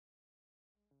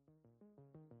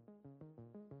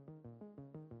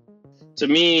to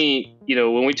me,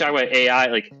 when we talk about AI,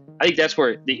 like I think that's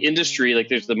where the industry, like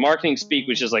there's the marketing speak,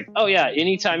 which is like, oh yeah,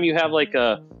 anytime you have like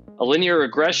a linear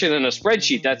regression in a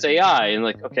spreadsheet, that's AI. And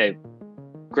like, okay,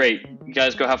 great, you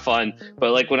guys go have fun.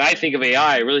 But like when I think of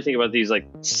AI, I really think about these like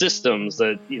systems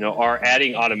that, are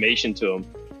adding automation to them.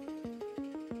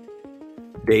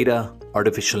 Data,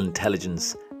 artificial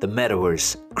intelligence, the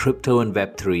metaverse, crypto and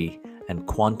Web3, and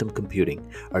quantum computing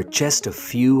are just a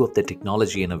few of the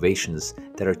technology innovations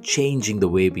that are changing the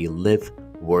way we live,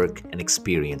 work, and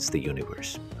experience the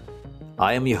universe.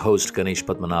 I am your host, Ganesh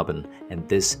Padmanabhan, and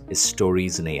this is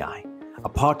Stories in AI, a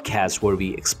podcast where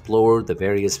we explore the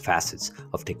various facets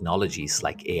of technologies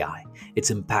like AI,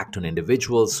 its impact on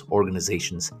individuals,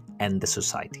 organizations, and the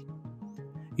society.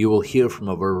 You will hear from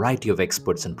a variety of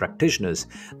experts and practitioners,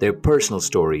 their personal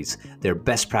stories, their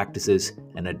best practices,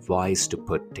 and advice to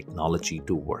put technology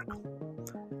to work.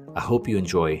 I hope you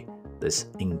enjoy this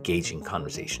engaging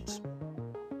conversations.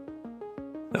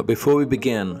 Now, before we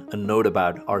begin, a note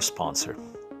about our sponsor.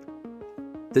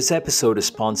 This episode is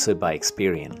sponsored by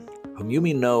Experian, whom you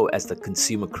may know as the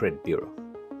Consumer Credit Bureau,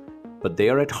 but they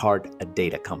are at heart a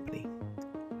data company.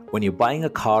 When you're buying a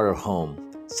car or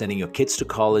home, sending your kids to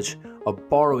college, or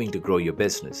borrowing to grow your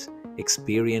business,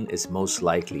 Experian is most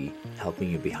likely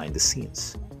helping you behind the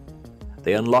scenes.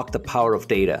 They unlock the power of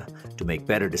data to make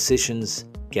better decisions,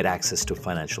 get access to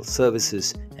financial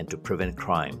services, and to prevent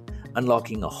crime,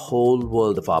 unlocking a whole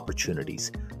world of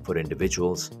opportunities for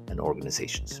individuals and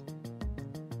organizations.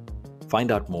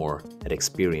 Find out more at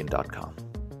Experian.com.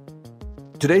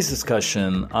 Today's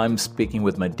discussion, I'm speaking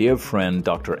with my dear friend,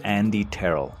 Dr. Andy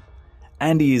Terrel.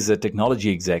 Andy is a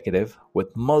technology executive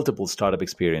with multiple startup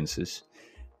experiences,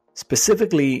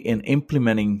 specifically in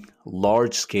implementing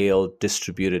large-scale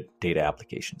distributed data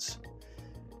applications.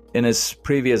 In his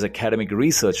previous academic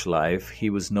research life,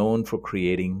 he was known for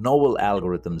creating novel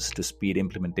algorithms to speed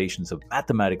implementations of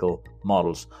mathematical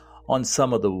models on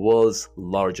some of the world's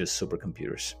largest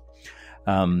supercomputers.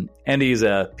 Andy is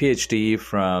a PhD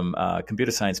from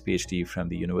computer science PhD from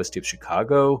the University of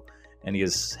Chicago, and he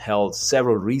has held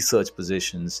several research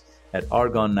positions at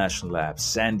Argonne National Lab,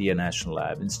 Sandia National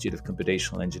Lab, Institute of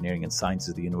Computational Engineering and Sciences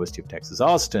at the University of Texas,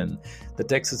 Austin, the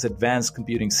Texas Advanced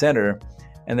Computing Center,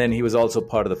 and then he was also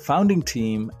part of the founding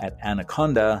team at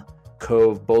Anaconda,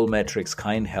 Cove, Bowlmetrics,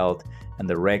 Kind Health, and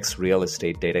the Rex Real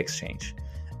Estate Data Exchange.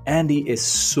 Andy is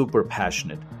super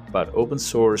passionate about open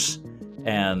source,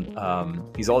 and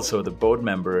he's also the board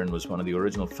member and was one of the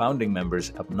original founding members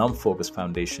of NumFocus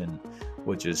Foundation,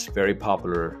 which is very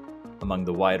popular among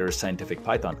the wider scientific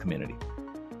Python community.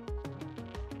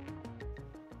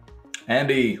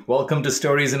 Andy, welcome to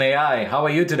Stories in AI. How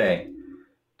are you today?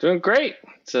 Doing great.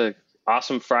 It's an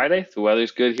awesome Friday. The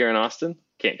weather's good here in Austin.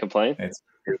 Can't complain. It's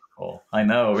beautiful. I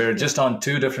know. We're just on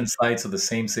two different sides of the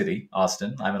same city,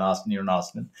 Austin. I'm in Austin. You're in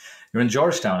Austin. You're in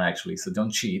Georgetown, actually, so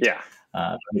don't cheat. Yeah.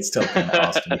 It's still kind of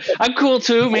Austin. I'm cool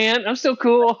too, man. I'm still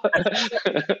cool.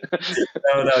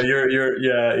 No,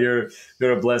 you're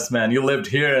a blessed man. You lived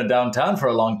here in downtown for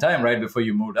a long time, right? Before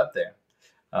you moved up there.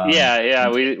 Yeah.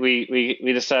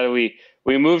 We decided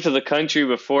we moved to the country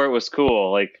before it was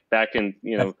cool, like back in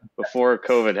before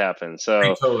COVID happened.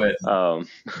 So now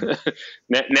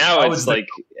it's like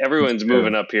everyone's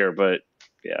moving up here, but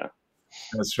yeah.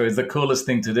 That's true. It's the coolest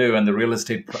thing to do, and the real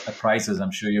estate prices,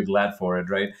 I'm sure you're glad for it,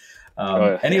 right?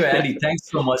 Anyway, Andy, thanks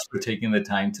so much for taking the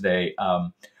time today.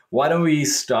 Why don't we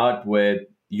start with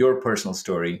your personal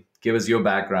story? Give us your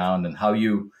background and how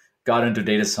you got into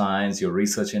data science, your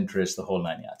research interests, the whole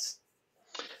nine yards.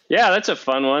 Yeah, that's a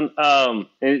fun one. I've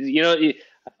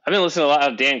been listening to a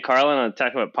lot of Dan Carlin on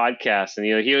talking about podcasts, and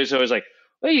he was always like,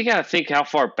 well, you got to think how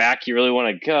far back you really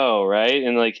want to go, right?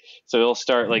 And like, so he'll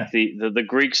start like the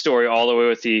Greek story all the way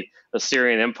with the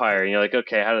Assyrian Empire, and you're like,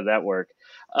 okay, how did that work?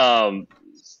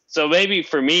 So maybe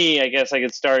for me, I guess I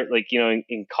could start like,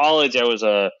 in college, I was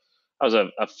a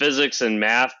physics and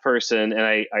math person, and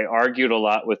I argued a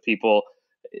lot with people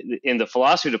in the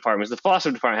philosophy departments. The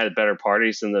philosophy department had better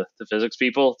parties than the physics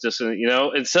people,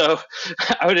 and so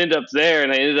I would end up there,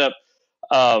 and I ended up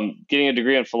getting a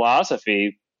degree in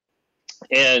philosophy.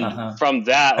 And from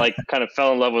that, like, kind of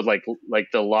fell in love with like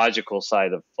the logical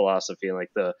side of philosophy, and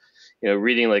like the,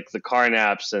 reading like the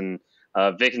Carnaps and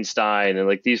Wittgenstein and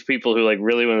like these people who like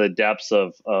really went in the depths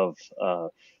of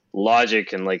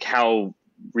logic and like how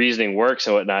reasoning works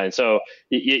and whatnot. And so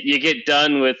you get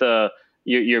done with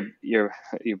your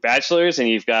bachelor's, and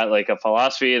you've got like a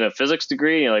philosophy and a physics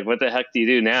degree, and you're like, what the heck do you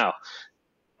do now?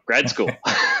 Grad school.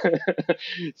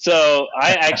 So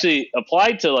I actually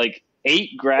applied to like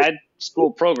 8 grad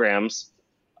school programs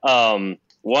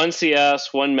one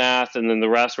CS, one math, and then the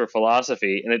rest were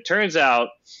philosophy. And it turns out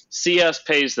CS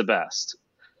pays the best.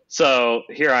 So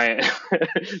here I am.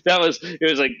 It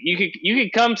was like you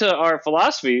could come to our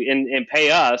philosophy and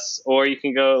pay us, or you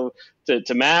can go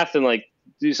to math and like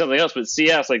do something else. But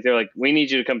CS, like they're like, we need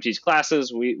you to come teach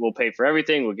classes. We'll pay for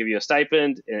everything. We'll give you a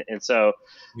stipend. And so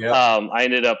Yep. I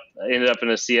ended up in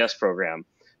a CS program.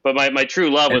 But my true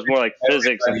love was more like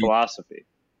physics and Everybody, philosophy.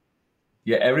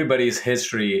 yeah, everybody's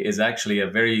history is actually a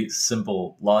very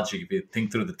simple logic if you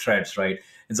think through the threads, right?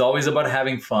 It's always about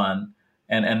having fun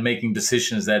and making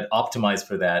decisions that optimize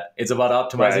for that. It's about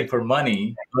optimizing Right. for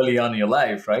money early on in your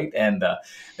life, right? And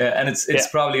it's Yeah.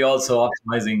 probably also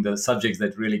optimizing the subjects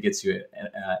that really gets you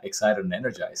excited and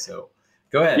energized. So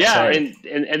go ahead. Yeah, Sorry.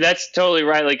 and that's totally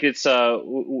right. Like it's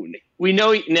we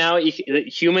know now that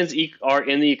humans are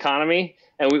in the economy,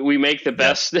 and we make the Yeah.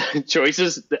 best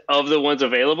choices of the ones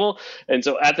available. And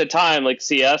so at the time, like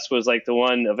CS was like the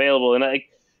one available, and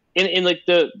in like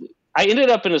I ended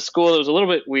up in a school that was a little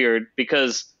bit weird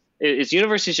because it's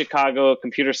University of Chicago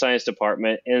computer science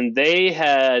department, and they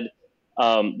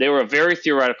were a very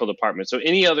theoretical department. So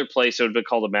any other place it would have been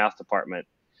called a math department.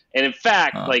 And in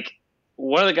fact, Uh, like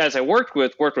one of the guys I worked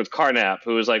with Carnap,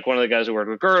 who was like one of the guys who worked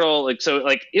with Girdle. Like so,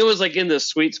 like it was like in the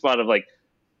sweet spot of like,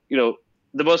 you know,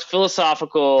 the most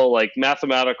philosophical, like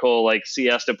mathematical, like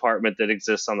CS department that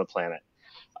exists on the planet.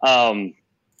 Um,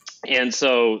 and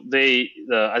so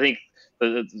I think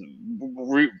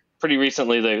pretty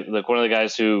recently, one of the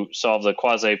guys who solved the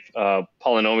quasi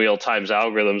polynomial times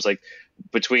algorithms, like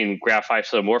between graph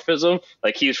isomorphism,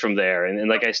 like he's from there, and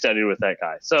like I studied with that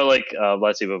guy. So like,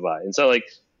 bless you, bye bye. And so like,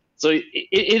 so it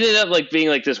ended up like being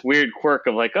like this weird quirk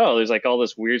of like, oh, there's like all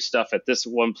this weird stuff at this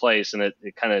one place, and it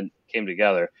kind of came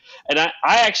together. And I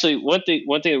actually one thing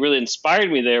that really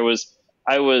inspired me there was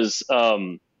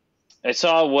I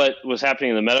saw what was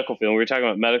happening in the medical field. We were talking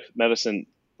about medicine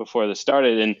before this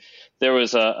started, and there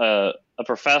was a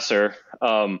professor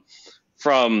from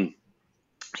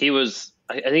I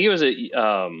think he was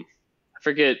I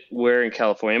forget where in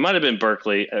California. It might have been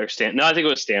Berkeley or No, I think it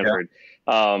was Stanford.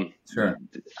 sure.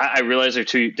 I realize they're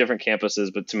two different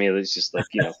campuses, but to me, it's just like,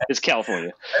 it's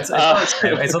California. It's on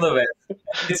the west.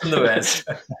 It's on the west.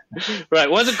 Right.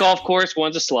 One's a golf course,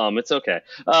 one's a slum. It's okay.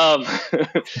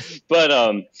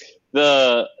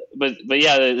 But but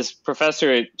yeah, this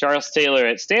professor Charles Taylor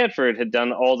at Stanford had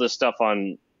done all this stuff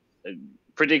on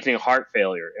predicting heart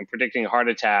failure and predicting heart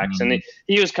attacks, Mm-hmm. and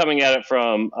he was coming at it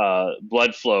from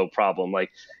blood flow problem.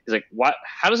 Like he's like,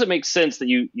 how does it make sense that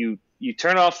you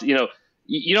turn off,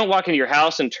 you don't walk into your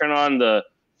house and turn on the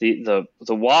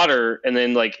water and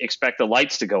then like expect the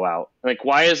lights to go out. Like,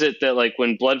 why is it that like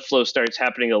when blood flow starts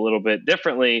happening a little bit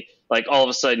differently, like all of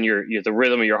a sudden the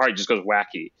rhythm of your heart just goes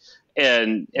wacky,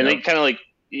 and they kind of like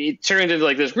it turned into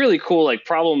like this really cool like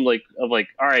problem like of like,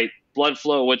 all right, blood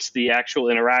flow, what's the actual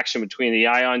interaction between the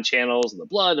ion channels and the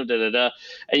blood, and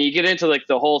you get into like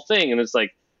the whole thing, and it's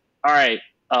like, all right,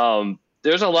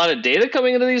 there's a lot of data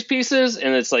coming into these pieces,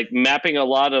 and it's like mapping a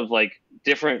lot of like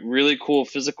different really cool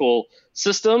physical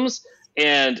systems.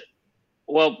 And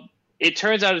well, it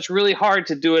turns out it's really hard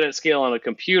to do it at scale on a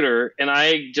computer, and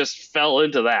I just fell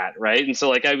into that, right? And so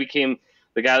like I became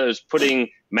the guy that was putting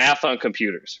math on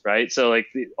computers, right? So like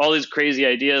all these crazy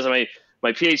ideas.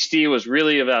 My PhD was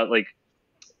really about like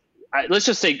let's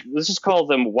just call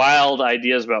them wild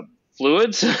ideas about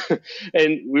fluids,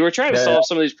 and we were trying to solve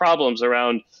some of these problems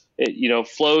around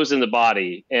flows in the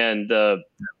body, and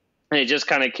it just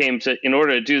kind of came to, in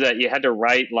order to do that, you had to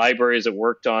write libraries that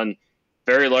worked on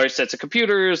very large sets of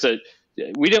computers that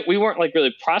we weren't like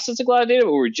really processing a lot of data,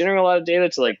 but we were generating a lot of data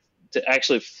to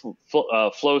actually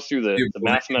flow through the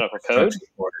mathematical code.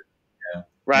 Yeah.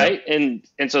 Right. Yep.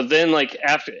 And so then like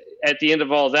at the end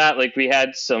of all that, like we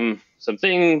had some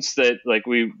things that like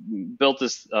we built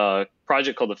this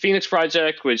project called the Phoenix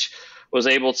Project, which was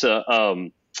able to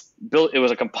build. It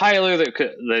was a compiler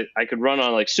that I could run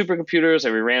on like supercomputers,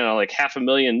 and we ran on like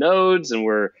 500,000 nodes, and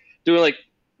we're doing like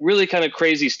really kind of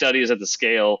crazy studies at the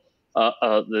scale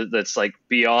that's like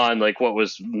beyond like what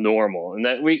was normal, and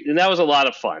that was a lot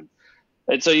of fun.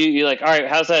 And so you're like, all right,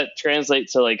 how's that translate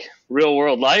to like real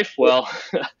world life? Well,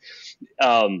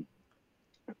 I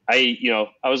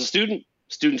was a student.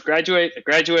 Students graduated.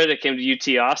 I came to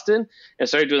UT Austin and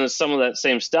started doing some of that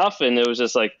same stuff. And it was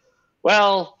just like,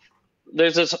 well,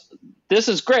 this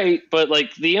is great, but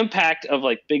like the impact of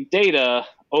like big data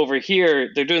over here,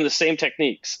 they're doing the same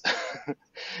techniques.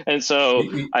 And so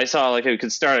I saw like I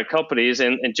could start at companies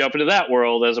and jump into that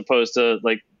world as opposed to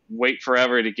like wait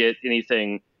forever to get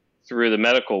anything through the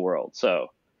medical world. So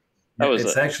That Yeah, was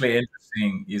it's actually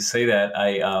interesting you say that.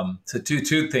 So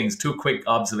two things, two quick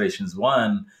observations.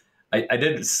 One, I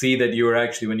did see that you were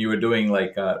actually when you were doing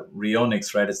like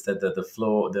rheonics, right? It's the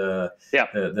flow, yeah,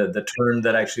 the term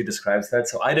that actually describes that.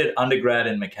 So I did undergrad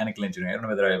in mechanical engineering. I don't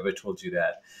know whether I ever told you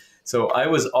that. So I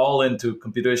was all into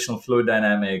computational fluid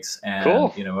dynamics, and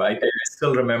cool. I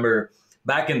still remember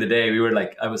back in the day we were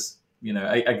like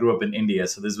I grew up in India,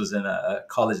 so this was in a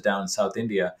college down in South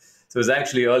India. So it was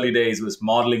actually early days was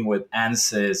modeling with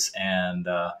ANSYS and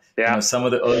Yeah, some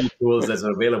of the early tools that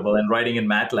were available and writing in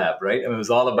MATLAB, right? And it was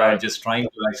all about right. just trying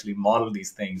to actually model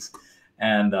these things.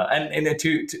 And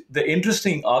to the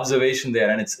interesting observation there,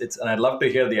 and it's and I'd love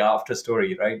to hear the after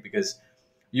story, right? Because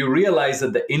you realize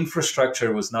that the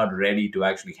infrastructure was not ready to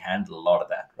actually handle a lot of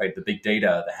that, right? The big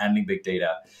data, the handling big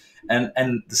data.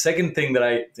 And the second thing that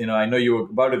I know you were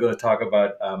about to go to talk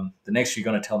about, the next you're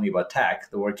going to tell me about TAC,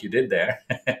 the work you did there.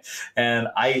 And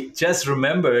I just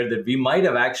remembered that we might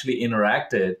have actually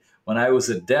interacted when I was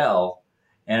at Dell,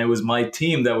 and it was my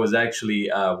team that was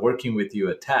actually working with you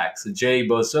at TAC. So Jay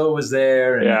Bosso was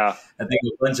there, and Yeah. I think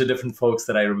a bunch of different folks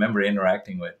that I remember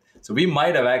interacting with. So we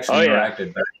might have Oh actually yeah.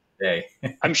 interacted back in the day.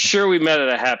 I'm sure we met at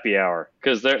a happy hour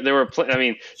because there were I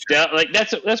mean Dell, like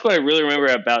that's what I really remember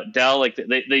about Dell. Like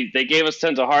they gave us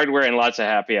tons of hardware and lots of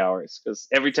happy hours because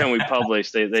every time we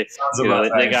published they Sounds you know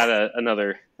about they right. got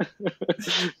another.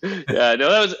 Yeah,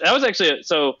 no, that was actually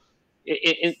so.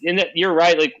 In that you're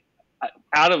right. Like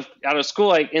out of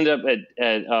school, I ended up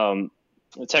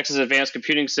at Texas Advanced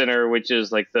Computing Center, which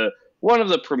is like the one of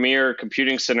the premier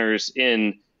computing centers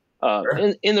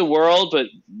Sure. in the world, but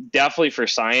definitely for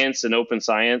science and open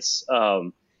science.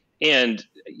 And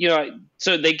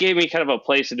so they gave me kind of a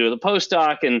place to do the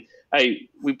postdoc, and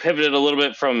we pivoted a little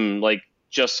bit from like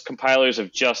just compilers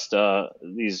of just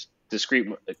these discrete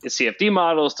CFD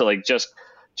models to like just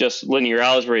linear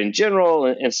algebra in general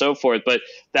and so forth. But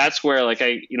that's where like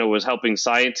I was helping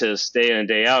scientists day in and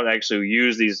day out actually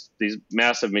use these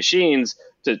massive machines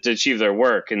to achieve their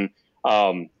work. And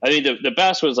I think the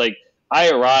best was like I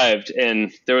arrived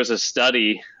and there was a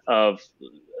study of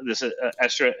this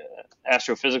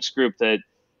astrophysics group that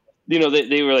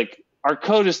they were like, our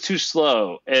code is too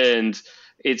slow and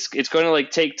it's going to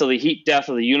like take till the heat death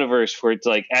of the universe for it to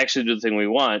like actually do the thing we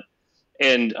want.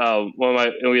 And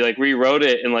and we like rewrote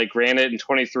it and like ran it in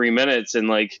 23 minutes and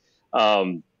like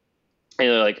and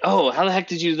they're like, oh, how the heck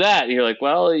did you do that? And you're like,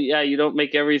 well, yeah, you don't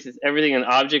make everything an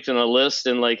object in a list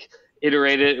and like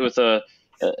iterate it with an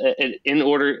in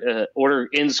order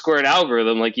n squared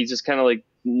algorithm. Like you just kind of like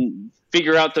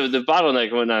figure out the bottleneck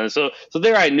and whatnot. And so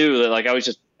there I knew that like I was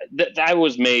just that I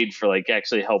was made for like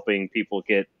actually helping people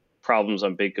get problems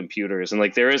on big computers. And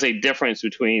like there is a difference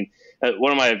between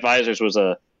one of my advisors was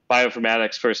a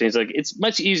bioinformatics person. He's like, it's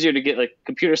much easier to get like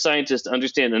computer scientists to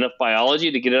understand enough biology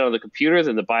to get it on the computer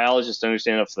than the biologists to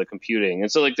understand enough of the computing.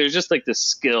 And so like there's just like this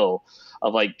skill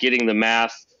of like getting the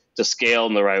math to scale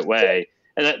in the right way.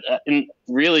 And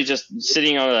really just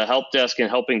sitting on a help desk and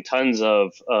helping tons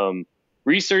of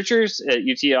researchers at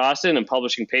UT Austin and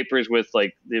publishing papers with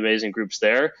like the amazing groups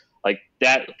there, like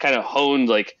that kind of honed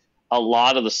like a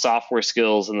lot of the software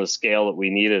skills and the scale that we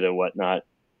needed and whatnot.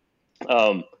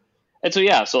 And so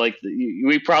yeah, so like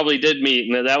we probably did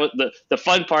meet, and that was the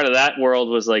fun part of that world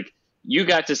was like you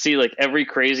got to see like every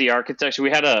crazy architecture. We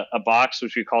had a box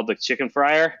which we called the chicken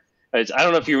fryer. I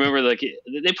don't know if you remember, like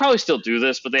they probably still do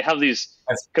this, but they have these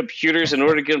computers in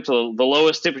order to get them to the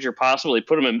lowest temperature possible. They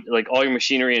put them in like all your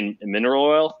machinery in mineral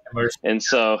oil, and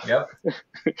so Yep.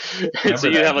 and so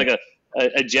you have like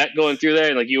a jet going through there,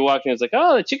 and like you walk in, it's like,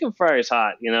 oh, the chicken fryer is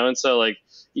hot, and so like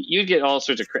you get all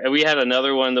sorts of. We had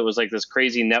another one that was like this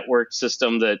crazy network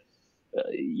system that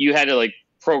you had to like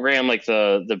program like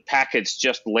the packets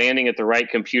just landing at the right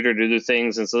computer to do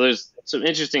things, and so there's some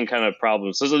interesting kind of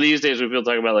problems. So these days when people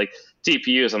talk about like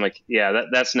TPUs, I'm like, yeah,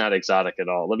 that's not exotic at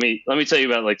all. Let me tell you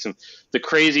about like the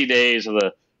crazy days of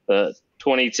the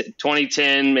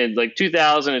 2010 and like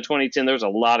 2000 and 2010. There was a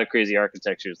lot of crazy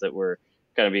architectures that were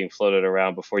kind of being floated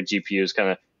around before GPUs kind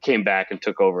of came back and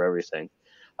took over everything.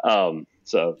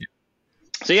 So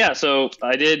yeah, so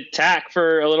I did TAC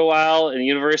for a little while in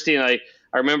university, and I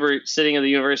remember sitting in the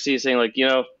university saying like,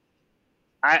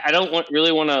 I don't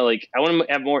really want to like, I want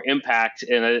to have more impact,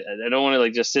 and I don't want to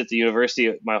like just sit at the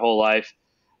university my whole life.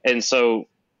 And so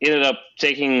ended up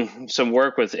taking some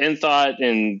work with InThought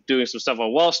and doing some stuff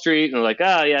on Wall Street, and like,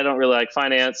 yeah, I don't really like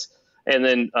finance. And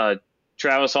then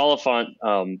Travis Oliphant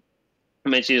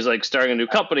mentioned he was like starting a new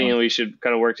company and we should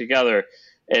kind of work together.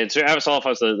 And so Travis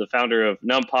Oliphant's the founder of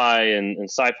NumPy and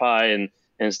SciPy and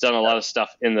has done a lot of stuff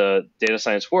in the data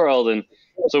science world. And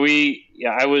so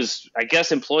I was, I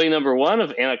guess, employee number one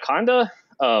of Anaconda.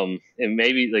 and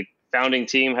maybe like founding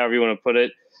team, however you want to put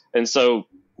it. And so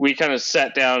we kind of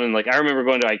sat down and like I remember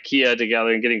going to IKEA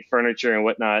together and getting furniture and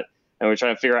whatnot, and we're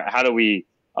trying to figure out how do we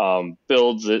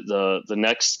build the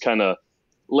next kind of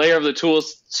layer of the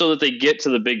tools so that they get to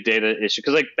the big data issue.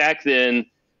 Because like back then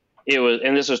it was,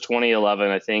 and this was 2011,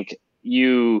 I think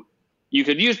you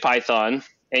could use Python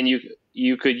and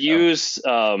you could use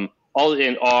all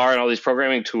in R and all these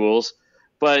programming tools,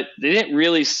 but they didn't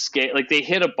really scale. Like they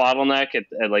hit a bottleneck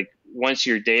at like once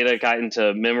your data got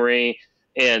into memory,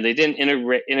 and they didn't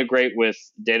integrate with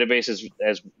databases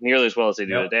as nearly as well as they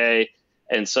do today.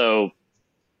 And so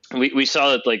we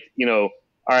saw that like, all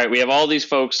right, we have all these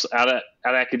folks out of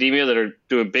academia that are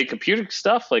doing big computer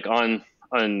stuff, like on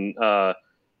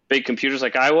big computers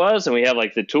like I was, and we have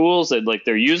like the tools that like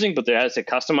they're using, but they have to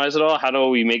customize it all. How do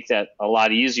we make that a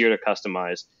lot easier to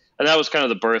customize? And that was kind of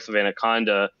the birth of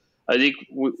Anaconda. I think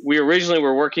we originally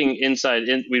were working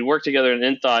we worked together in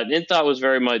InThought. InThought was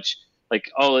very much like,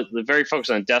 very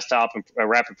focused on desktop and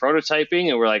rapid prototyping.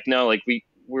 And we're like, no, like we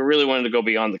really wanted to go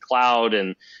beyond the cloud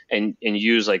and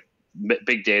use like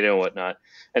big data and whatnot.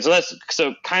 And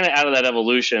so kind of out of that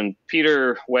evolution,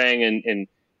 Peter Wang and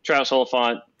Travis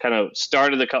Oliphant kind of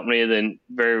started the company. And then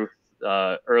very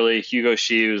early, Hugo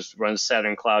Shi, who runs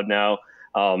Saturn Cloud now,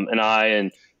 and I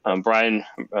and Brian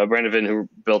Brandevin, who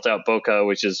built out Boca,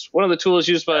 which is one of the tools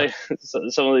used by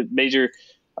some of the major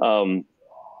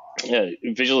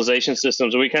visualization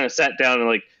systems. And we kind of sat down and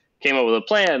like came up with a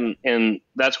plan, and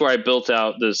that's where I built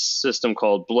out this system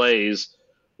called Blaze,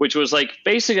 which was like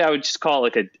basically I would just call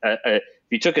it like if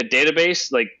you took a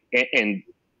database like and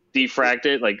defragged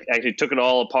it, like actually took it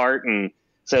all apart and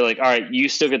say like, all right, you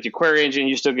still get your query engine,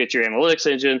 you still get your analytics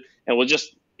engine, and we'll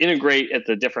just integrate at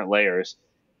the different layers.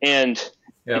 And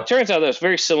it turns out that's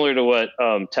very similar to what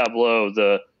Tableau,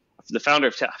 the founder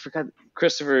of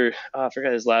I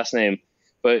forgot his last name,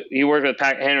 but he worked with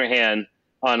Pat Hanrahan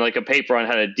on like a paper on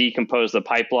how to decompose the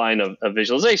pipeline of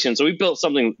visualization. So we built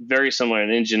something very similar,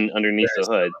 an engine underneath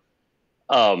the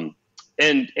hood.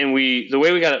 And the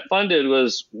way we got it funded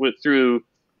was through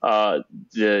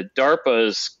the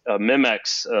DARPA's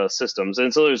Memex systems.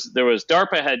 And so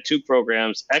DARPA had two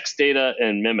programs, XData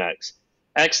and Memex.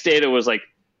 XData was like,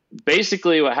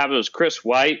 basically what happened was Chris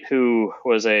White, who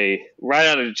was right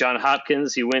out of Johns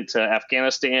Hopkins, he went to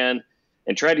Afghanistan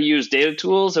and tried to use data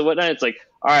tools and whatnot. It's like,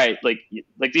 all right, like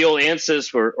the old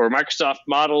ANSYS or Microsoft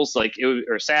models,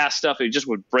 or SAS stuff, it just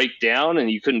would break down and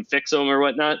you couldn't fix them or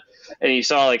whatnot. And you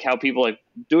saw like how people like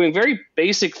doing very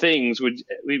basic things would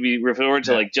be referred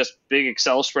to like just big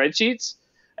Excel spreadsheets,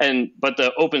 but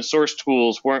the open source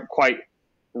tools weren't quite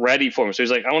ready for them. So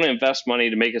he's like, I want to invest money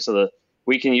to make it so that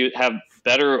we can have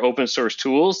better open source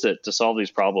tools to solve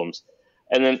these problems.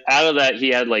 And then out of that, he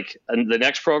had like the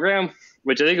next program,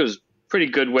 which I think was a pretty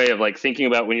good way of like thinking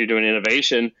about when you're doing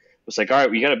innovation. It was like, all right,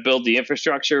 we got to build the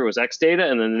infrastructure, was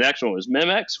XData. And then the next one was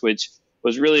Memex, which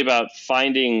was really about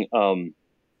finding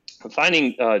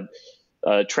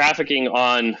trafficking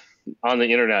on the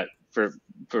internet for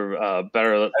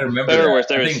better. I remember better that. worse.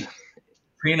 I think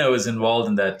Katrina was involved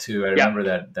in that too. I remember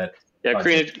that. Yeah,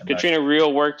 Katrina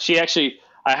Real worked.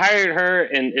 I hired her,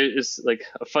 and it was like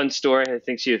a fun story. I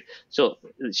think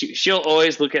she'll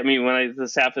always look at me when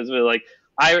this happens. But like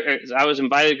I was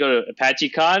invited to go to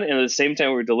ApacheCon, and at the same time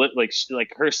we were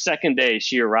like her second day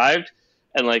she arrived,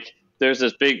 and like there's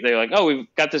this big. They're like, oh, we've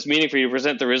got this meeting for you to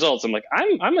present the results. I'm like,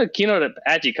 I'm a keynote at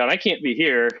ApacheCon. I can't be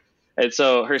here. And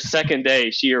so her second day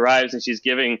she arrives and she's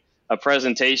giving a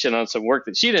presentation on some work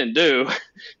that she didn't do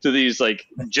to these like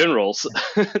generals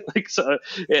like so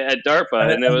at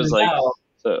DARPA, and it was like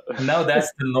now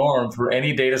that's the norm for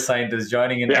any data scientist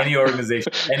joining in any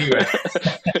organization anyway.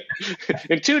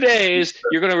 In 2 days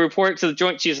you're going to report to the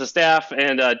Joint Chiefs of Staff,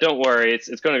 and don't worry, it's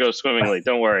going to go swimmingly,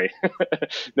 don't worry.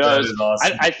 No, that is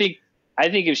awesome. I think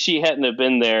if she hadn't have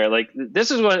been there, like this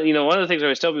is what one of the things I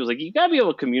always tell people is like, you got to be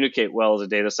able to communicate well as a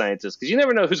data scientist, because you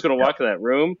never know who's going to walk in that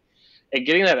room. And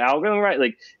getting that algorithm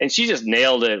right, and she just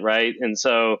nailed it, right? And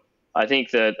so I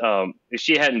think that if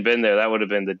she hadn't been there, that would have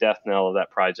been the death knell of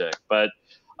that project. But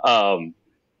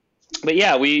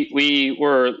yeah, we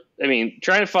were,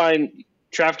 trying to find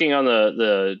trafficking on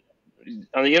the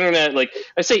internet. Like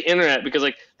I say internet because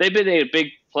like they've been a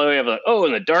big play of like,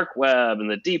 in the dark web and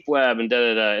the deep web and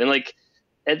and like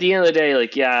at the end of the day,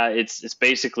 like it's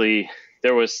basically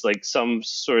there was like some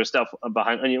sort of stuff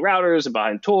behind onion routers and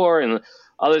behind Tor and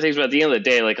other things, but at the end of the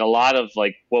day, like a lot of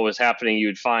like what was happening, you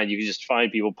could just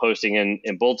find people posting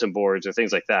in bulletin boards or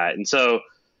things like that. And so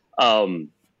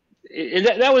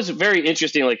that was very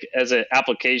interesting, like as an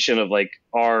application of like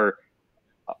our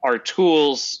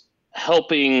tools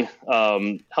helping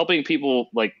people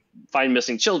like find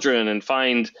missing children and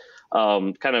find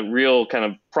kind of real kind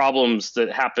of problems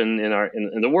that happen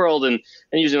in the world, and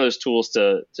using those tools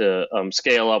to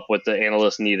scale up what the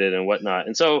analysts needed and whatnot.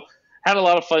 And so had a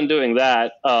lot of fun doing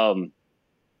that.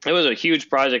 It was a huge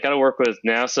project. Got to work with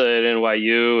NASA at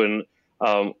NYU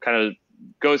and kind of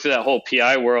go through that whole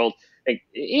PI world. And,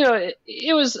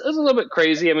 it was a little bit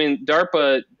crazy. I mean,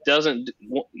 DARPA doesn't,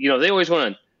 they always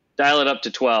want to dial it up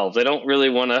to 12. They don't really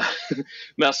want to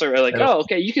mess around. Like, oh,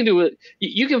 okay, you can do it.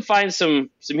 You can find some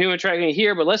human tracking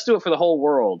here, but let's do it for the whole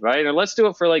world, right? Or let's do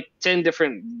it for like 10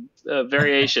 different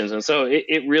variations. And so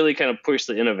it really kind of pushed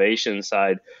the innovation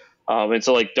side. And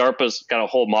so like DARPA's got a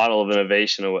whole model of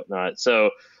innovation and whatnot. So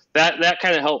that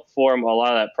kind of helped form a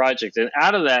lot of that project. And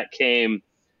out of that came,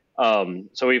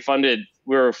 so we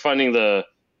were funding the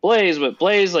Blaze, but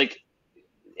Blaze, like,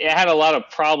 it had a lot of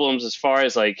problems as far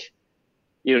as like,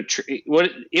 what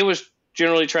it was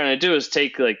generally trying to do is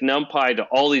take like NumPy to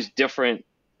all these different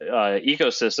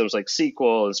ecosystems like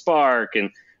SQL and Spark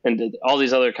and all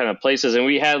these other kind of places. And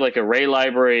we had like array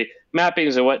library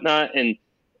mappings and whatnot. And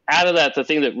out of that, the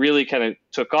thing that really kind of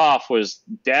took off was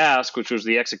Dask, which was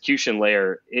the execution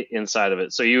layer inside of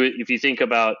it. So if you think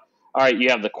about, all right, you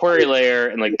have the query layer,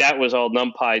 and like that was all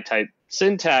NumPy type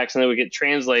syntax, and then it would get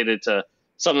translated to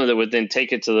something that would then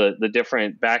take it to the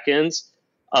different backends.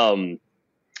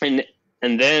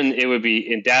 And then it would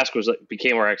be, and Dask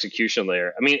became our execution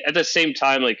layer. I mean, at the same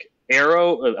time, like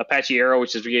Apache Arrow,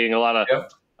 which is getting a lot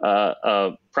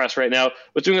of press right now,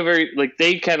 was doing a very, like,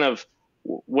 they kind of,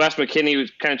 Wes McKinney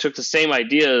kind of took the same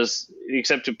ideas,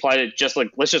 except applied it just like,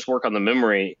 let's just work on the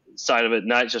memory side of it,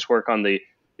 not just work on the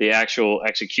actual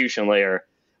execution layer.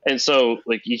 And so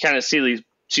like you kind of see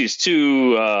these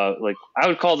two, like I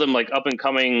would call them like up and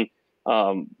coming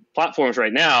platforms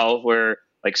right now, where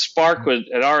like Spark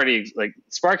had already, like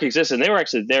Spark existed and they were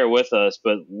actually there with us,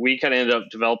 but we kind of ended up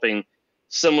developing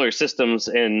similar systems,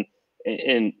 and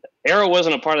Arrow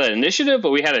wasn't a part of that initiative,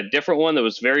 but we had a different one that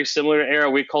was very similar to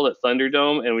Arrow. We called it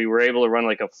Thunderdome, and we were able to run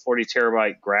like a 40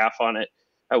 terabyte graph on it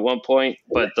at one point.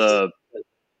 But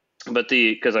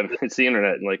because it's the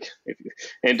internet, and like,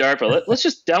 and DARPA, let's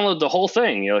just download the whole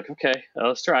thing. You're like, okay,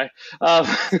 let's try.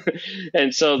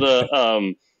 And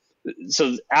so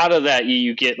so out of that,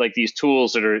 you get like these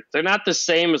tools they're not the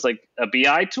same as like a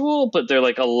BI tool, but they're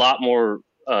like a lot more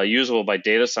usable by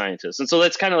data scientists. And so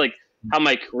that's kind of like how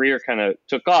my career kind of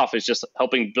took off, is just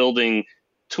helping building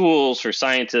tools for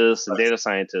scientists and data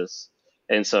scientists.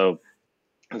 And so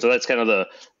that's kind of the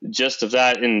gist of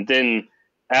that. And then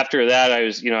after that, I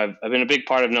was, I've been a big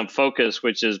part of NumFocus,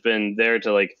 which has been there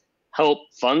to like help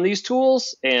fund these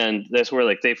tools. And that's where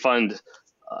like they fund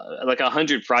like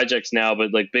 100 projects now,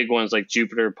 but like big ones like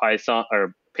Jupyter, Python,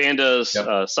 or Pandas,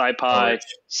 SciPy,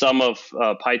 some of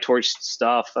PyTorch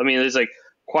stuff. I mean, there's like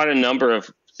quite a number of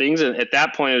things. And at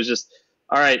that point, it was just,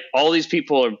 all right, all these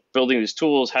people are building these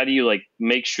tools. How do you like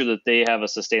make sure that they have a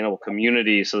sustainable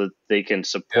community so that they can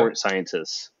support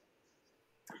scientists?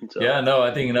 So. Yeah, no,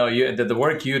 I think the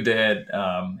work you did,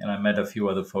 and I met a few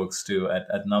other folks too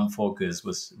at NumFocus,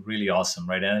 was really awesome,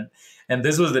 right? And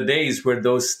this was the days where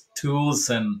those tools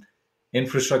and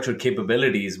infrastructure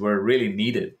capabilities were really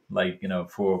needed, like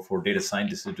for data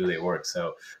scientists to do their work.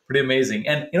 So pretty amazing.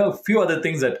 And a few other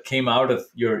things that came out of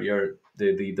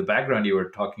the background you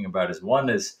were talking about is, one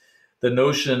is the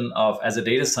notion of, as a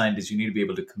data scientist, you need to be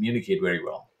able to communicate very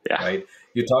well, right?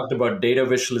 You talked about data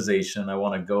visualization. I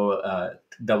want to go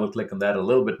double click on that a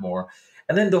little bit more.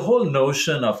 And then the whole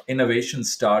notion of innovation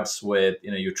starts with,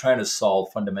 you're trying to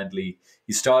solve fundamentally,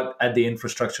 you start at the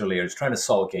infrastructure layer, you're trying to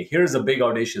solve, okay, here's a big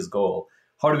audacious goal.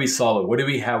 How do we solve it? What do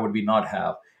we have? What do we not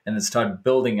have? And then start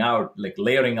building out, like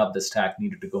layering up the stack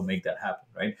needed to go make that happen,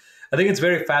 right? I think it's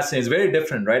very fascinating. It's very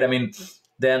different, right? I mean,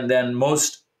 than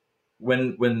most,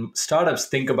 when startups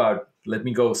think about, let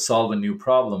me go solve a new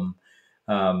problem,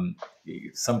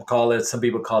 some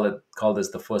people call this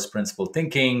the first principle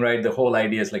thinking, right? The whole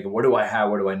idea is like, what do I have?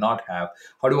 What do I not have?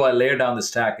 How do I layer down the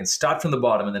stack and start from the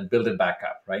bottom and then build it back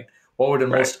up, right? What would the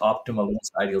most optimal,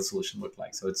 most ideal solution look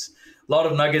like? So it's a lot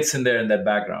of nuggets in there in that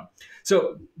background.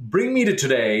 So bring me to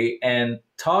today and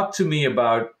talk to me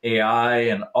about AI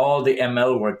and all the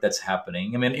ML work that's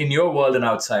happening. I mean, in your world and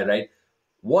outside, right?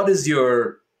 What is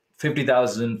your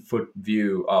 50,000 foot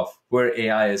view of where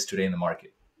AI is today in the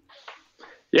market?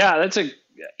 Yeah,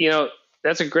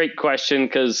 that's a great question,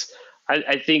 because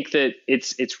I think that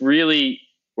it's really,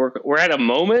 we're at a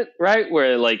moment, right,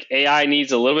 where like AI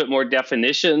needs a little bit more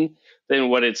definition than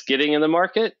what it's getting in the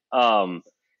market. And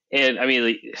I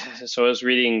mean, so I was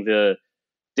reading the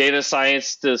data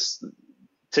scientists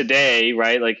today,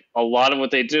 right? Like a lot of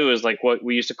what they do is like what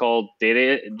we used to call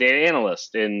data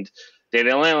analyst, and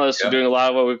data analysts are Yeah. doing a lot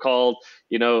of what we call,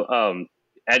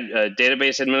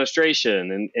 database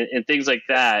administration and things like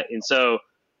that. And so,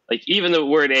 like, even the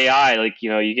word AI, like,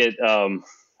 you get,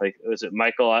 like, was it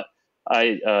Michael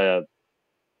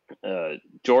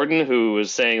Jordan, who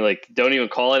was saying, like, don't even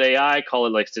call it AI, call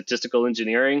it like statistical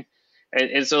engineering.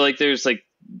 And so, like, there's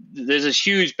this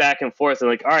huge back and forth, and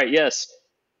like, all right, yes,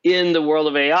 in the world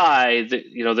of AI,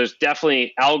 there's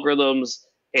definitely algorithms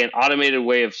and automated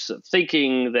way of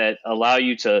thinking that allow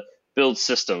you to build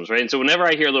systems, right? And so whenever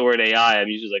I hear the word AI, I'm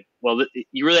usually like, well,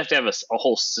 you really have to have a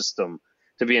whole system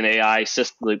to be an AI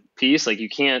system piece. Like, you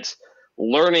can't,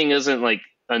 learning isn't like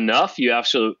enough. You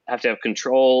actually have to have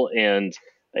control and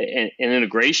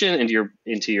integration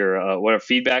into your whatever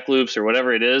feedback loops or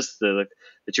whatever it is that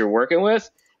you're working with.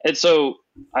 And so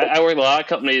I work at a lot of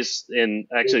companies and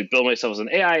actually build myself as an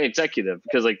AI executive,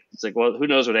 because, like, it's like, well, who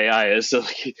knows what AI is? So,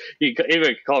 like, anyone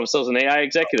could call themselves an AI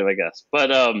executive, I guess.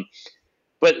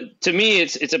 But to me,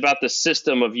 it's about the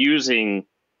system of using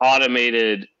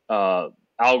automated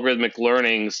algorithmic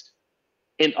learnings,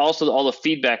 and also all the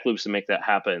feedback loops to make that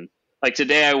happen. Like,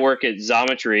 today I work at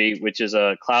Xometry, which is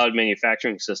a cloud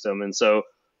manufacturing system. And so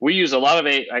we use a lot of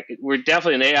AI. We're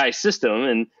definitely an AI system,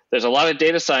 and there's a lot of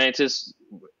data scientists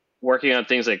working on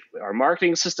things like our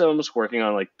marketing systems, working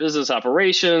on like business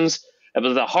operations.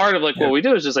 But the heart of like what we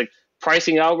do is just like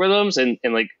pricing algorithms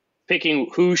and like picking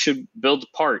who should build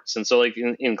parts. And so, like,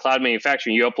 in cloud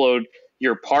manufacturing, you upload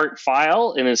your part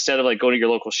file, and instead of like going to your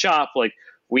local shop, like,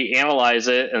 we analyze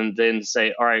it and then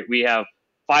say, all right, we have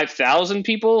 5,000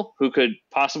 people who could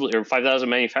possibly, or 5,000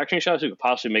 manufacturing shops who could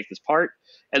possibly make this part,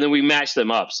 and then we match them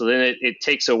up. So then it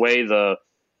takes away the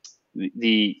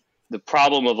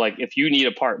problem of, like, if you need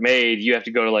a part made, you have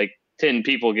to go to like 10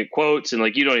 people, get quotes, and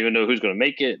like, you don't even know who's going to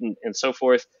make it, and so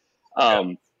forth.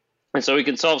 And so we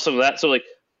can solve some of that. So, like,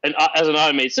 as an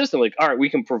automated system, like, all right, we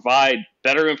can provide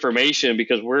better information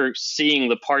because we're seeing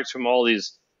the parts from all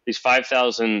these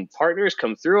 5,000 partners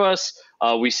come through us.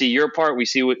 We see your part, we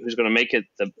see who's going to make it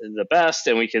the best,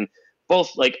 and we can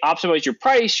both like optimize your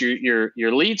price, your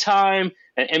lead time,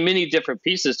 and many different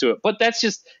pieces to it. But that's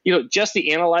just, just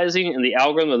the analyzing and the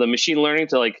algorithm of the machine learning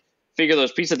to like figure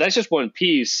those pieces. That's just one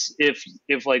piece. If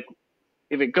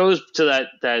it goes to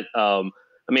that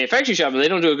a manufacturing shop and they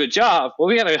don't do a good job, well,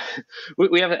 we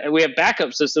have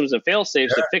backup systems and fail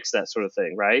safes to fix that sort of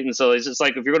thing, right? And so it's just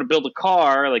like, if you're going to build a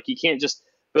car, like, you can't just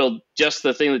build just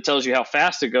the thing that tells you how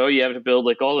fast to go. You have to build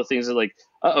like all the things that, like,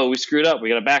 we screwed up, we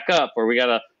got to back up, or we got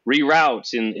to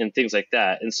reroute and things like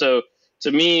that. And so,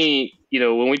 to me,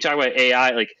 when we talk about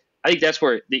AI, like, I think that's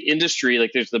where the industry,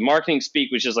 like, there's the marketing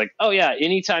speak, which is like, oh yeah,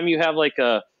 anytime you have like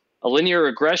a linear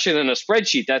regression in a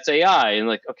spreadsheet, that's AI. And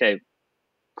like, okay,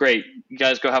 great, you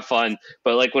guys go have fun.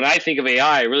 But like, when I think of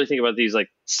AI, I really think about these like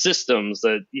systems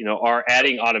that, are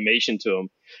adding automation to them.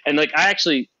 And like, I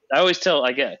always tell,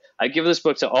 I give this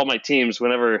book to all my teams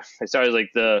whenever I started, like,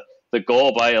 the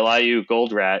Goal by Elihu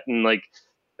Goldratt. And like,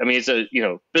 I mean, it's a,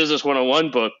 business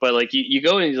 101 book, but like, you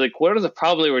go and you're like, what are the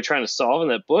problems they were trying to solve in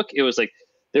that book? It was like,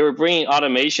 they were bringing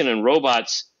automation and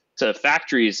robots to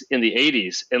factories in the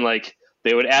 80s. And like,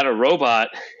 they would add a robot,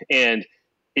 and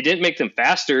it didn't make them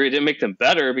faster. It didn't make them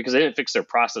better because they didn't fix their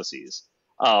processes.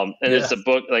 It's a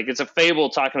book, like, it's a fable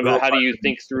talking about how do you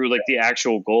think through like the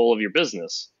actual goal of your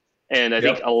business. And I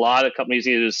think a lot of companies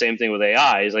need to do the same thing with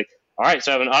AI. Is like, all right,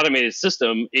 so I have an automated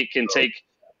system. It can take,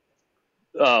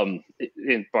 another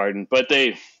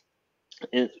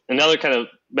kind of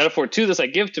metaphor to this I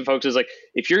give to folks is like,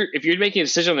 if you're making a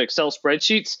decision on Excel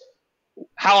spreadsheets,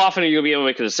 how often are you going to be able to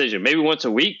make a decision? Maybe once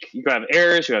a week. You're going to have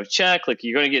errors, you have check, like,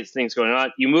 you're going to get things going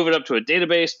on. You move it up to a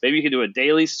database, maybe you can do a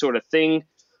daily sort of thing.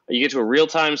 You get to a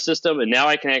real-time system, and now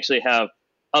I can actually have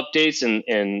updates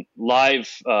and live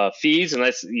feeds, and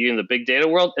that's in the big data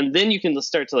world. And then you can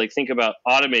start to like think about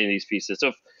automating these pieces. So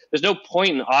if there's no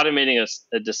point in automating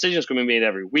a decision that's going to be made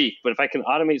every week, but if I can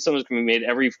automate something that's going to be made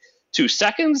every 2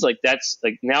 seconds, like, that's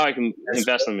like, now I can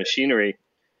invest in machinery.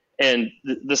 And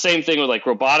the same thing with like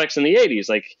robotics in the 80s.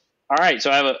 Like, all right,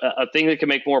 so I have a thing that can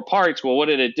make more parts. Well, what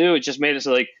did it do? It just made it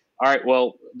so like, all right,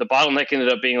 well, the bottleneck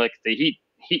ended up being like the heat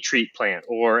treat plant,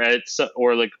 or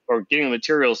getting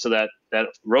materials to that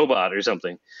robot or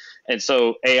something. And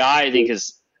so AI, I think,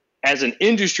 is, as an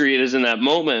industry, it is in that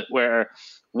moment where,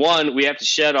 one, we have to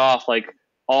shed off like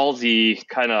all the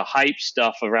kind of hype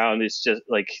stuff around. It's just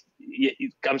like,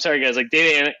 I'm sorry guys, like,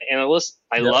 data analysts,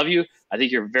 I love you. I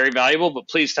think you're very valuable, but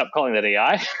please stop calling that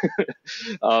AI.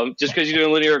 Just because you're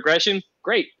doing linear regression,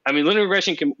 great. I mean, linear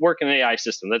regression can work in an AI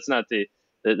system. That's not the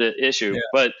issue.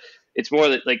 But it's more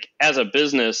that, like, as a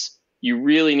business, you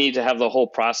really need to have the whole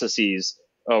processes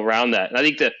around that. And I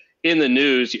think that in the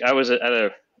news, I was at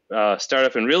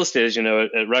startup in real estate, as you know,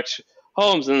 at Rex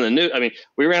Homes. And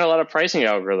we ran a lot of pricing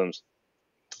algorithms.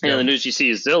 And the news you see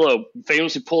is Zillow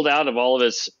famously pulled out of all of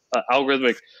its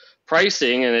algorithmic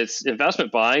pricing and its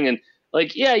investment buying. And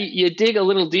you dig a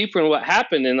little deeper in what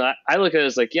happened. And I look at it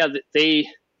as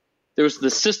there was the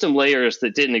system layers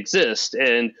that didn't exist.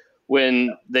 And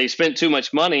when they spent too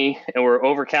much money and were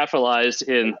overcapitalized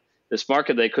in this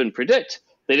market they couldn't predict,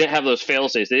 they didn't have those fail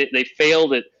safes. They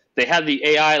failed at, they had the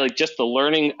AI, like just the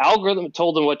learning algorithm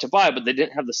told them what to buy, but they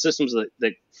didn't have the systems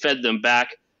that fed them back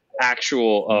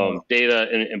actual data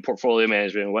and portfolio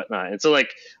management and whatnot. And so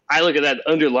I look at that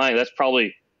underlying, that's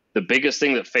probably the biggest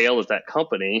thing that failed at that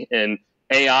company. And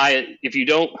AI, if you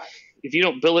don't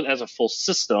build it as a full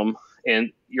system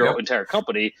in your entire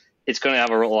company, it's going to have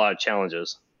a lot of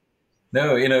challenges.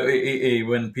 No,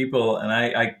 when people, and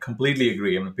I completely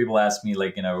agree. I mean, people ask me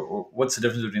what's the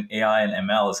difference between AI and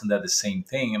ML? Isn't that the same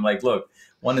thing? I'm like, look,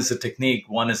 one is a technique,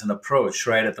 one is an approach,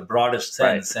 right? At the broadest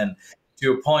sense. Right. And to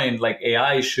your point,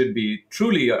 AI should be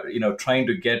truly, trying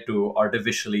to get to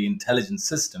artificially intelligent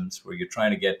systems where you're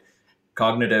trying to get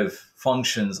cognitive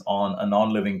functions on a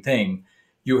non-living thing.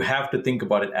 You have to think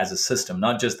about it as a system,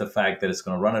 not just the fact that it's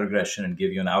going to run a regression and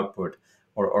give you an output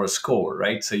or a score,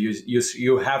 right? So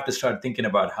you have to start thinking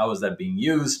about how is that being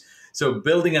used. So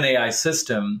building an AI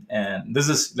system, and this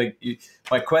is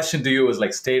my question to you is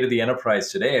state of the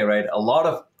enterprise today, right? A lot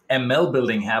of ML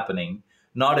building happening,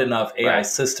 not enough AI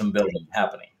system building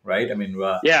happening, right? I mean,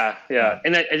 yeah.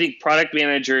 And I think product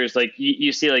managers,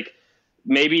 you see,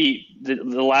 maybe the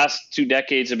last 2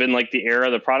 decades have been the era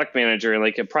of the product manager, and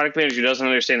a product manager doesn't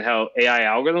understand how AI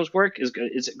algorithms work is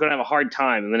going to have a hard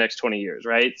time in the next 20 years,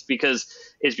 right? It's because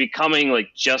it's becoming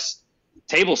just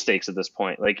table stakes at this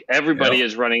point. Everybody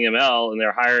is running ML and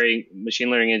they're hiring machine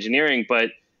learning engineering,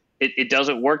 but it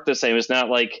doesn't work the same. It's not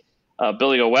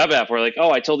building a web app where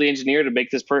I told the engineer to make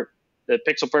this the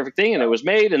pixel perfect thing and it was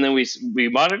made and then we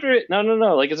monitor it.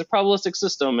 No. It's a probabilistic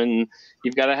system and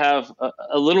you've got to have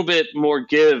a little bit more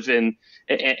give and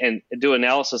do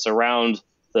analysis around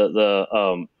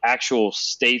the actual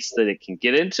states that it can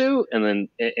get into and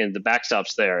the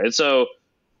backstops there. And so,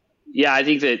 I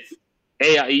think that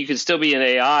AI, you can still be an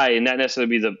AI and not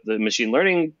necessarily be the machine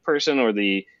learning person or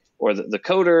the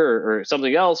coder or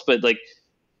something else, but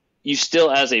you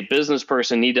still as a business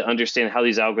person need to understand how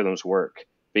these algorithms work.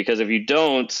 Because if you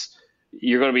don't,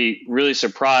 you're going to be really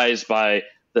surprised by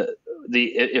the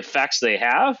effects they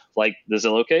have, like the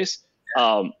Zillow case.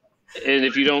 And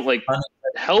if you don't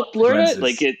help learn it,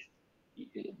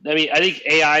 I think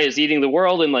AI is eating the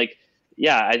world, and I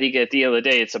think at the end of the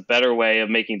day, it's a better way of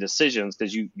making decisions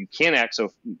because you can act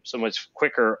so much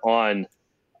quicker on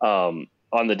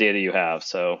the data you have.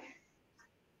 So.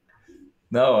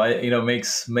 No,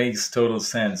 makes total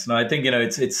sense. No, I think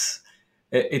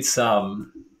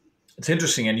it's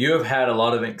interesting, and you have had a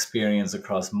lot of experience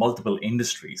across multiple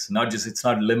industries. It's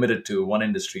not limited to one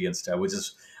industry and stuff, which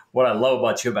is what I love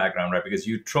about your background, right? Because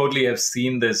you totally have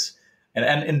seen this,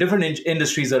 and in different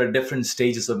industries there are different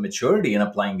stages of maturity in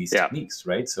applying these techniques,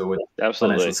 right? So with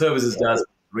financial services, does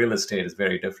real estate is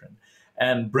very different,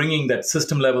 and bringing that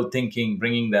system level thinking,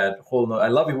 bringing that whole. I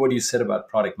love what you said about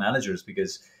product managers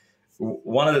because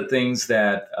one of the things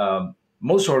that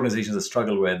most organizations have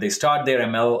struggled with, they start their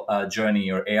ML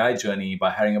journey or AI journey by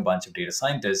hiring a bunch of data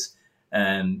scientists.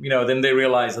 And, then they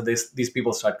realize that these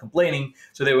people start complaining.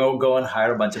 So they will go and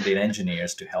hire a bunch of data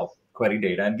engineers to help query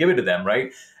data and give it to them,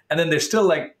 right? And then they're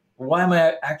still why am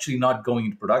I actually not going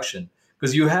into production?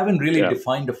 Because you haven't really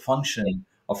defined a function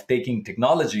of taking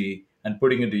technology and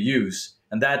putting it to use.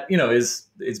 And that,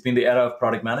 it's been the era of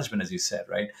product management, as you said,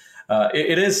 right?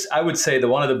 It is, I would say,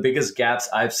 one of the biggest gaps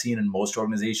I've seen in most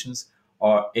organizations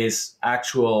is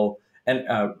actual and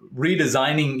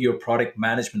redesigning your product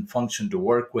management function to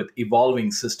work with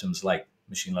evolving systems like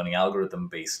machine learning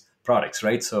algorithm-based products,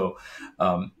 right? So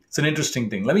it's an interesting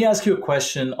thing. Let me ask you a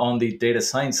question on the data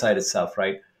science side itself,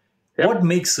 right? Yep. What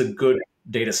makes a good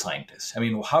data scientist? I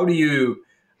mean, how do you,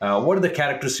 what are the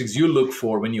characteristics you look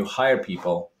for when you hire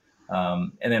people?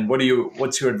 And then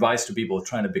what's your advice to people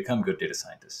trying to become good data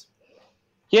scientists?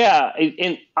 Yeah,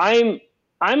 and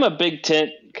I'm a big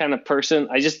tent kind of person.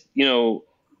 I just,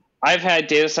 I've had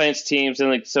data science teams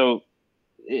and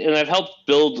and I've helped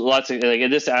build lots of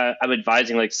I'm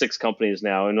advising 6 companies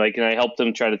now, and and I help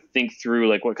them try to think through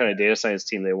what kind of data science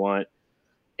team they want.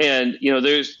 And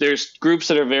there's groups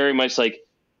that are very much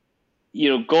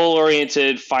goal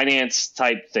oriented finance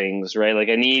type things, right?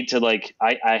 I need to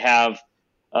I have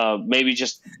maybe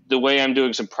just the way I'm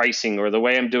doing some pricing or the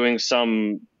way I'm doing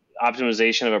some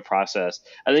optimization of a process.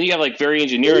 And then you have very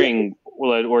engineering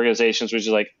organizations, which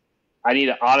is I need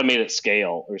to automate at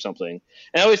scale or something.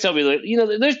 And I always tell people,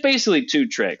 there's basically two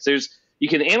tricks. You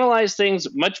can analyze things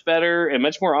much better and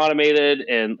much more automated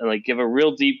and like give a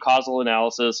real deep causal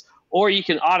analysis, or you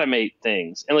can automate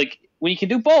things. And like when you can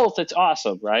do both, it's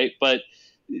awesome, right? But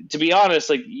to be honest,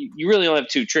 like you really only have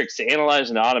two tricks: to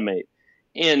analyze and automate.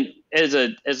 And as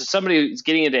somebody who's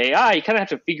getting into AI, you kind of have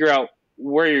to figure out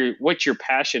what your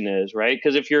passion is, right?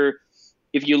 Because if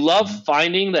you love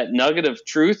finding that nugget of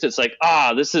truth, it's like,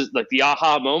 this is like the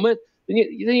aha moment, then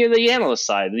you're the analyst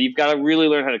side. You've got to really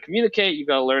learn how to communicate. You've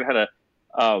got to learn how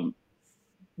to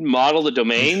model the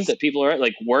domain that people are at,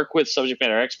 like work with subject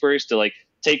matter experts to like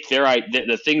take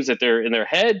the things that they're in their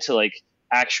head to like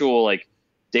actual like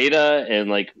data and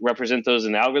like represent those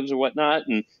in algorithms and whatnot.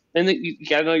 And then you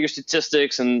got to know your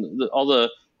statistics and all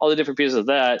the different pieces of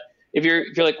that. If you're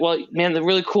like, well, man, the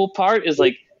really cool part is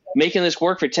like making this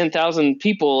work for 10,000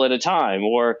 people at a time,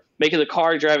 or making the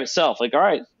car drive itself. Like, all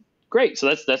right, great.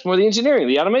 So that's more the engineering,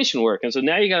 the automation work. And so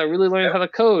now you got to really learn how to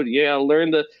code. You got to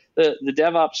learn the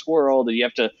DevOps world, and you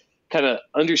have to kind of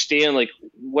understand like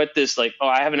what this like. Oh,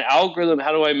 I have an algorithm.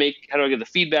 How do I get the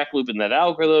feedback loop in that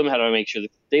algorithm? How do I make sure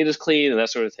the data's clean and that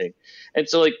sort of thing? And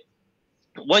so like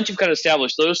once you've kind of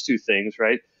established those two things,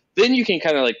 right, then you can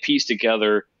kind of like piece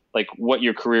together like what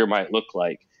your career might look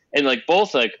like, and like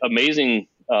both like amazing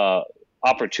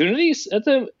opportunities at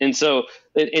them. And so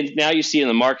and now you see in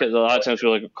the market a lot of times we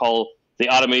like call the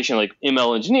automation like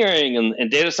ML engineering,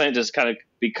 and data scientists kind of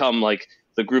become like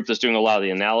the group that's doing a lot of the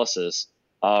analysis,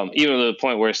 even to the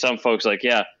point where some folks like,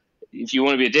 yeah, if you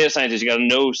want to be a data scientist, you got to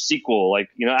know SQL, like,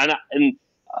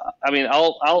 I mean,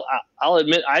 I'll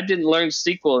admit I didn't learn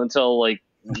SQL until like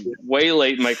way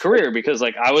late in my career, because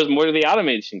like I was more the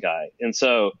automation guy. And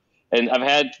so, and I've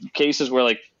had cases where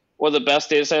like one of the best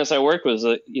data scientists I worked with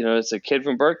was, it's a kid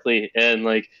from Berkeley, and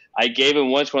like I gave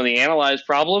him once one of the analyzed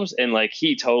problems, and like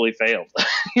he totally failed.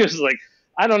 He was like,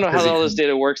 I don't know how all this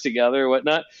data works together or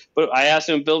whatnot, but I asked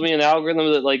him to build me an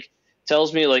algorithm that like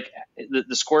tells me like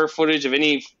the square footage of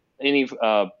any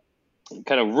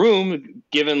kind of room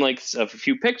given like a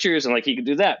few pictures, and like he could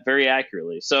do that very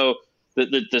accurately. So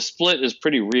the split is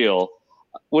pretty real.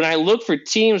 When I look for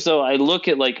teams, though, I look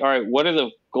at like, all right, what are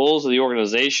the goals of the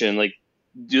organization? Like,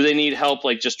 do they need help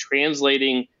like just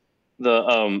translating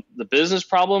the business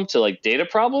problem to like data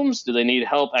problems? Do they need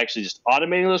help actually just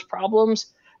automating those problems?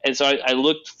 And so I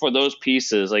looked for those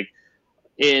pieces. Like,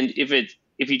 and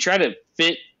if you try to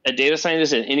fit a data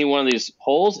scientist in any one of these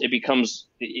holes,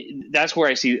 that's where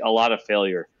I see a lot of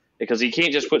failure, because you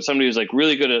can't just put somebody who's like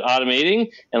really good at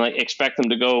automating and like expect them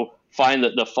to go find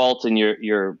the fault in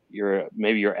your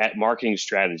maybe your marketing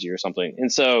strategy or something.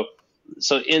 And so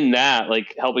in that,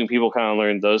 like helping people kind of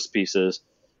learn those pieces.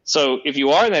 So if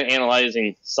you are in that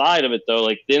analyzing side of it, though,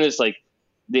 like then it's like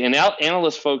the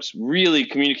analyst folks, really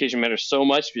communication matters so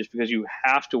much, just because you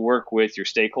have to work with your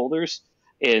stakeholders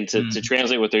and to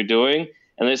translate what they're doing.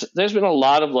 And there's been a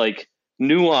lot of like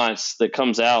nuance that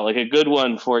comes out. Like a good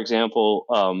one, for example,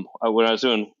 when I was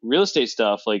doing real estate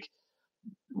stuff, like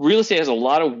real estate has a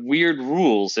lot of weird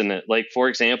rules in it. Like, for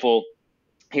example,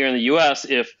 here in the US,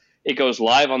 if it goes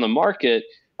live on the market,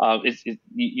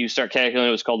 you start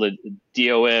calculating what's called the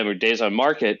DOM, or days on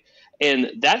market,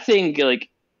 and that thing like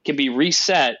can be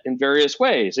reset in various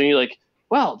ways. And you're like,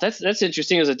 wow, that's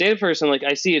interesting. As a data person, like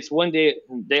I see it's one day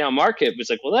on market, but it's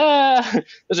like, well,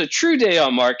 there's a true day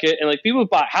on market, and like people who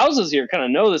bought houses here kind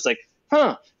of know this. Like,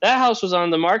 that house was on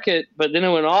the market, but then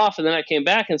it went off, and then I came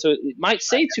back, and so it might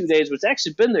say 2 days, but it's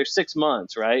actually been there 6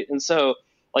 months, right? And so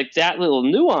like that little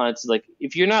nuance, like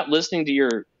if you're not listening to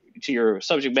your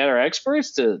subject matter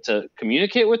experts to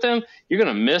communicate with them, you're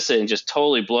gonna miss it and just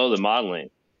totally blow the modeling.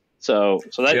 So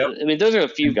that, yep. I mean, those are a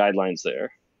few guidelines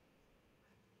there.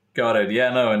 Got it. Yeah,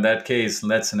 no, in that case, in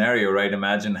that scenario, right,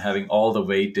 imagine having all the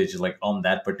weightage like on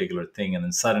that particular thing, and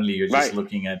then suddenly you're just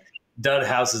looking at dud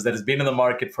houses that has been in the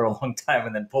market for a long time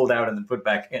and then pulled out and then put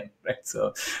back in, right?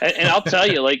 So, and I'll tell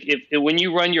you, like if when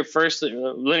you run your first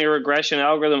linear regression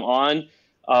algorithm on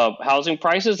housing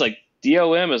prices, like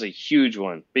DOM is a huge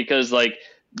one, because like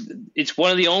it's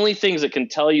one of the only things that can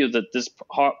tell you that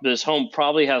this home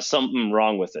probably has something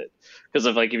wrong with it. Because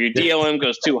if your DOM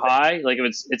goes too high, like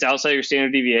if it's outside your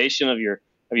standard deviation of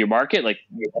your market, like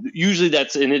usually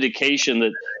that's an indication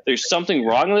that there's something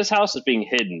wrong in this house that's being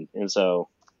hidden. And so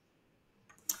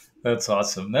that's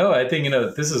awesome. No, I think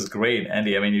this is great,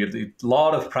 Andy. I mean, you have a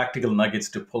lot of practical nuggets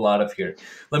to pull out of here.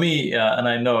 Let me, and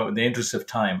I know in the interest of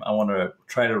time, I want to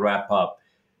try to wrap up.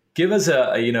 Give us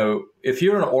if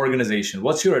you're an organization,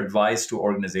 what's your advice to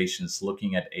organizations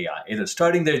looking at AI, either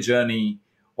starting their journey,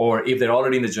 or if they're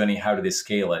already in the journey, how do they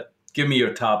scale it? Give me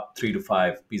your top 3 to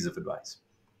 5 pieces of advice.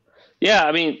 Yeah,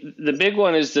 I mean, the big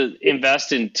one is to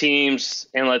invest in teams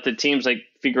and let the teams like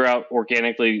figure out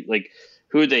organically like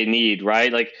who they need,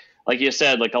 right? Like you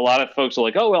said, like a lot of folks are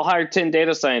like, oh, we'll hire 10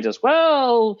 data scientists.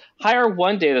 Well, hire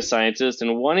one data scientist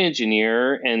and one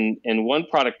engineer and one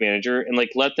product manager and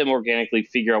like let them organically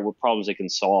figure out what problems they can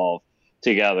solve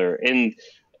together. And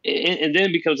then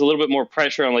it becomes a little bit more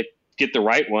pressure on like get the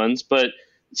right ones. But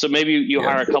so maybe you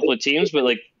hire a couple of teams, but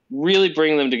like really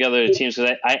bring them together to teams,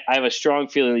 because I have a strong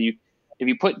feeling that if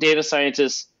you put data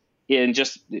scientists in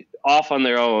just off on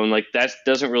their own, like that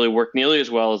doesn't really work nearly as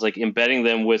well as like embedding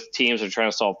them with teams that are trying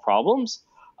to solve problems.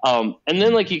 And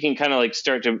then like you can kind of like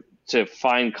start to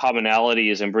find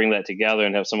commonalities and bring that together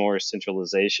and have some more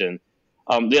centralization.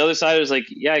 The other side is like,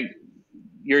 yeah,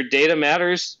 your data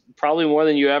matters probably more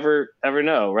than you ever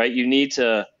know, right? You need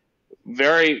to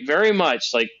very, very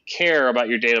much like care about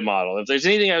your data model. If there's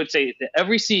anything I would say to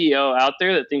every CEO out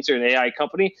there that thinks they're an AI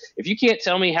company, if you can't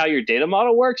tell me how your data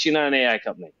model works, you're not an AI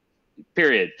company.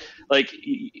 Period. Like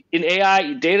in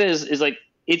AI, data is like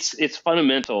it's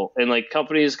fundamental, and like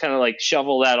companies kind of like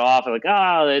shovel that off and like,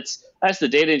 that's the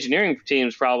data engineering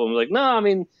team's problem. Like, no, I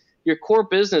mean your core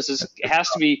business has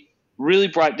to be really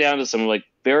brought down to some like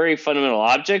very fundamental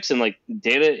objects and like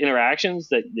data interactions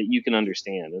that you can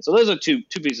understand. And so those are two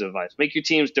pieces of advice. Make your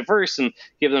teams diverse and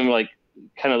give them like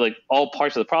kind of like all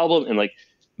parts of the problem, and like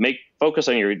focus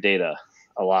on your data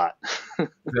a lot.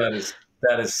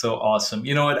 That is so awesome.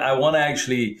 You know what? I want to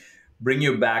actually bring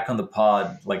you back on the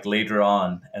pod like later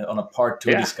on a part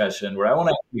 2 discussion where I want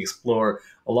to actually explore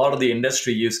a lot of the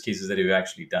industry use cases that you've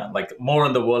actually done, like more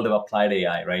in the world of applied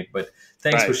AI, right? But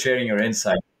thanks for sharing your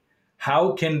insight.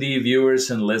 How can the viewers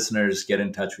and listeners get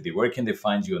in touch with you? Where can they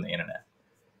find you on the internet?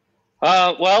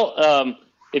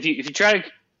 If you try to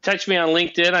touch me on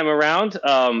LinkedIn, I'm around.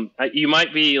 You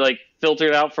might be like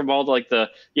filtered out from all the like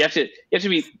you have to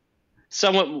be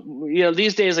somewhat,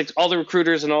 these days, like all the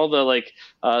recruiters and all the like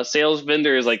sales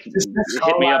vendors like hit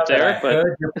me up there. I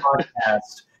heard your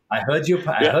podcast. I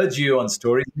heard you on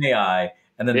Stories in AI.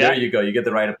 And then there you go. You get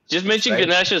the right. Just mention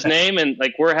Ganesh's name and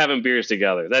like we're having beers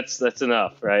together. That's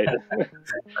enough, right?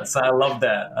 I love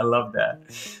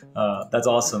that. That's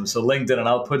awesome. So LinkedIn, and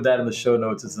I'll put that in the show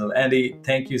notes. Andy,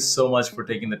 thank you so much for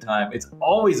taking the time. It's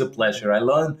always a pleasure. I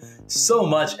learn so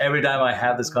much every time I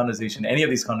have this conversation, any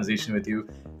of these conversations with you.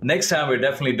 Next time, we're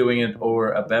definitely doing it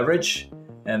over a beverage.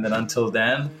 And then until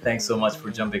then, thanks so much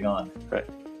for jumping on. Right.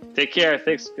 Take care.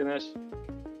 Thanks, Ganesh.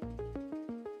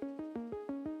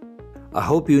 I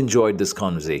hope you enjoyed this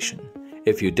conversation.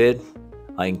 If you did,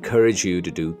 I encourage you to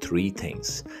do 3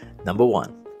 things. Number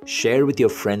 1, share with your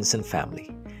friends and family.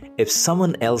 If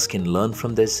someone else can learn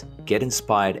from this, get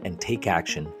inspired, and take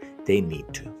action, they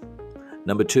need to.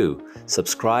 Number 2,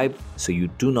 subscribe so you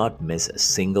do not miss a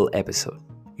single episode.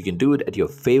 You can do it at your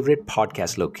favorite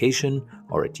podcast location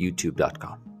or at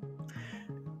youtube.com.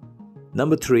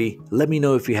 Number 3, let me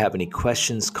know if you have any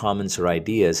questions, comments, or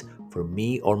ideas for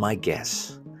me or my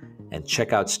guests. And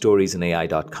check out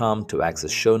storiesinai.com to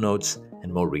access show notes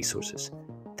and more resources.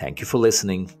 Thank you for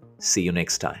listening. See you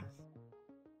next time.